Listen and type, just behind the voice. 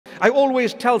I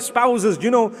always tell spouses,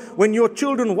 when your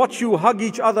children watch you hug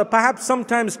each other, perhaps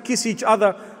sometimes kiss each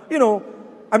other,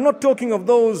 I'm not talking of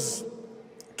those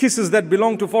kisses that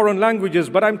belong to foreign languages,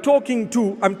 but I'm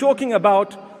talking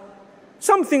about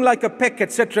something like a peck,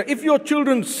 etc. If your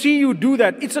children see you do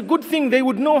that, it's a good thing. They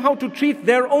would know how to treat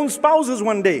their own spouses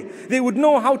one day. They would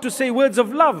know how to say words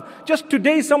of love. Just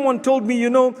today someone told me,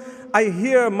 I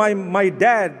hear my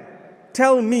dad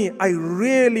tell me, I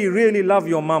really, really love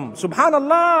your mom.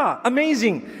 Subhanallah,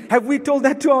 amazing. Have we told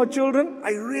that to our children?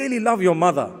 I really love your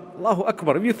mother. Allahu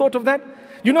Akbar. Have you thought of that?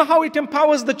 You know how it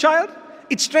empowers the child?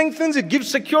 It strengthens, it gives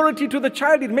security to the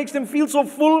child. It makes them feel so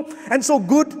full and so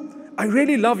good. I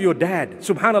really love your dad,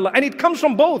 subhanallah. And it comes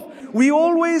from both. We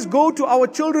always go to our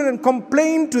children and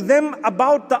complain to them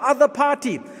about the other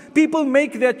party. People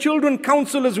make their children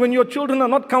counselors when your children are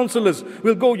not counselors.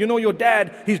 We'll go, your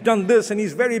dad, he's done this and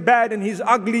he's very bad and he's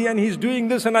ugly and he's doing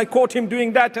this and I caught him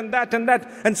doing that and that and that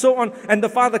and so on. And the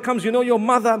father comes, your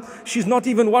mother, she's not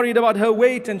even worried about her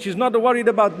weight and she's not worried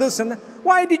about this and that.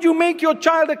 Why did you make your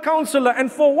child a counselor,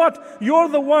 and for what? You're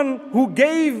the one who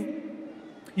gave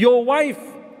your wife,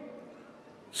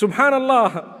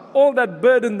 subhanallah, all that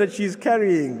burden that she's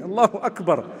carrying. Allahu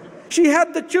Akbar. She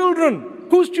had the children.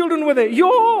 Whose children were they?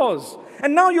 Yours.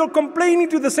 And now you're complaining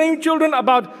to the same children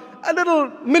about a little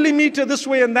millimeter this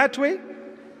way and that way.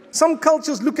 Some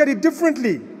cultures look at it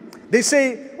differently. They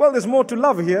say, well, there's more to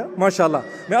love here, mashallah.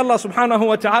 May Allah subhanahu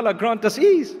wa ta'ala grant us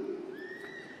ease.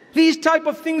 These type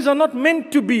of things are not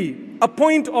meant to be a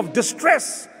point of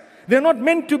distress. They're not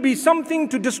meant to be something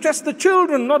to distress the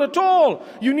children, not at all.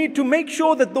 You need to make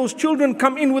sure that those children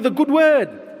come in with a good word.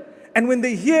 And when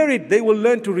they hear it, they will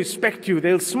learn to respect you.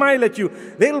 They'll smile at you.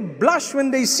 They'll blush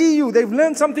when they see you. They've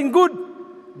learned something good.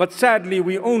 But sadly,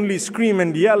 we only scream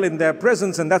and yell in their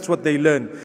presence, and that's what they learn.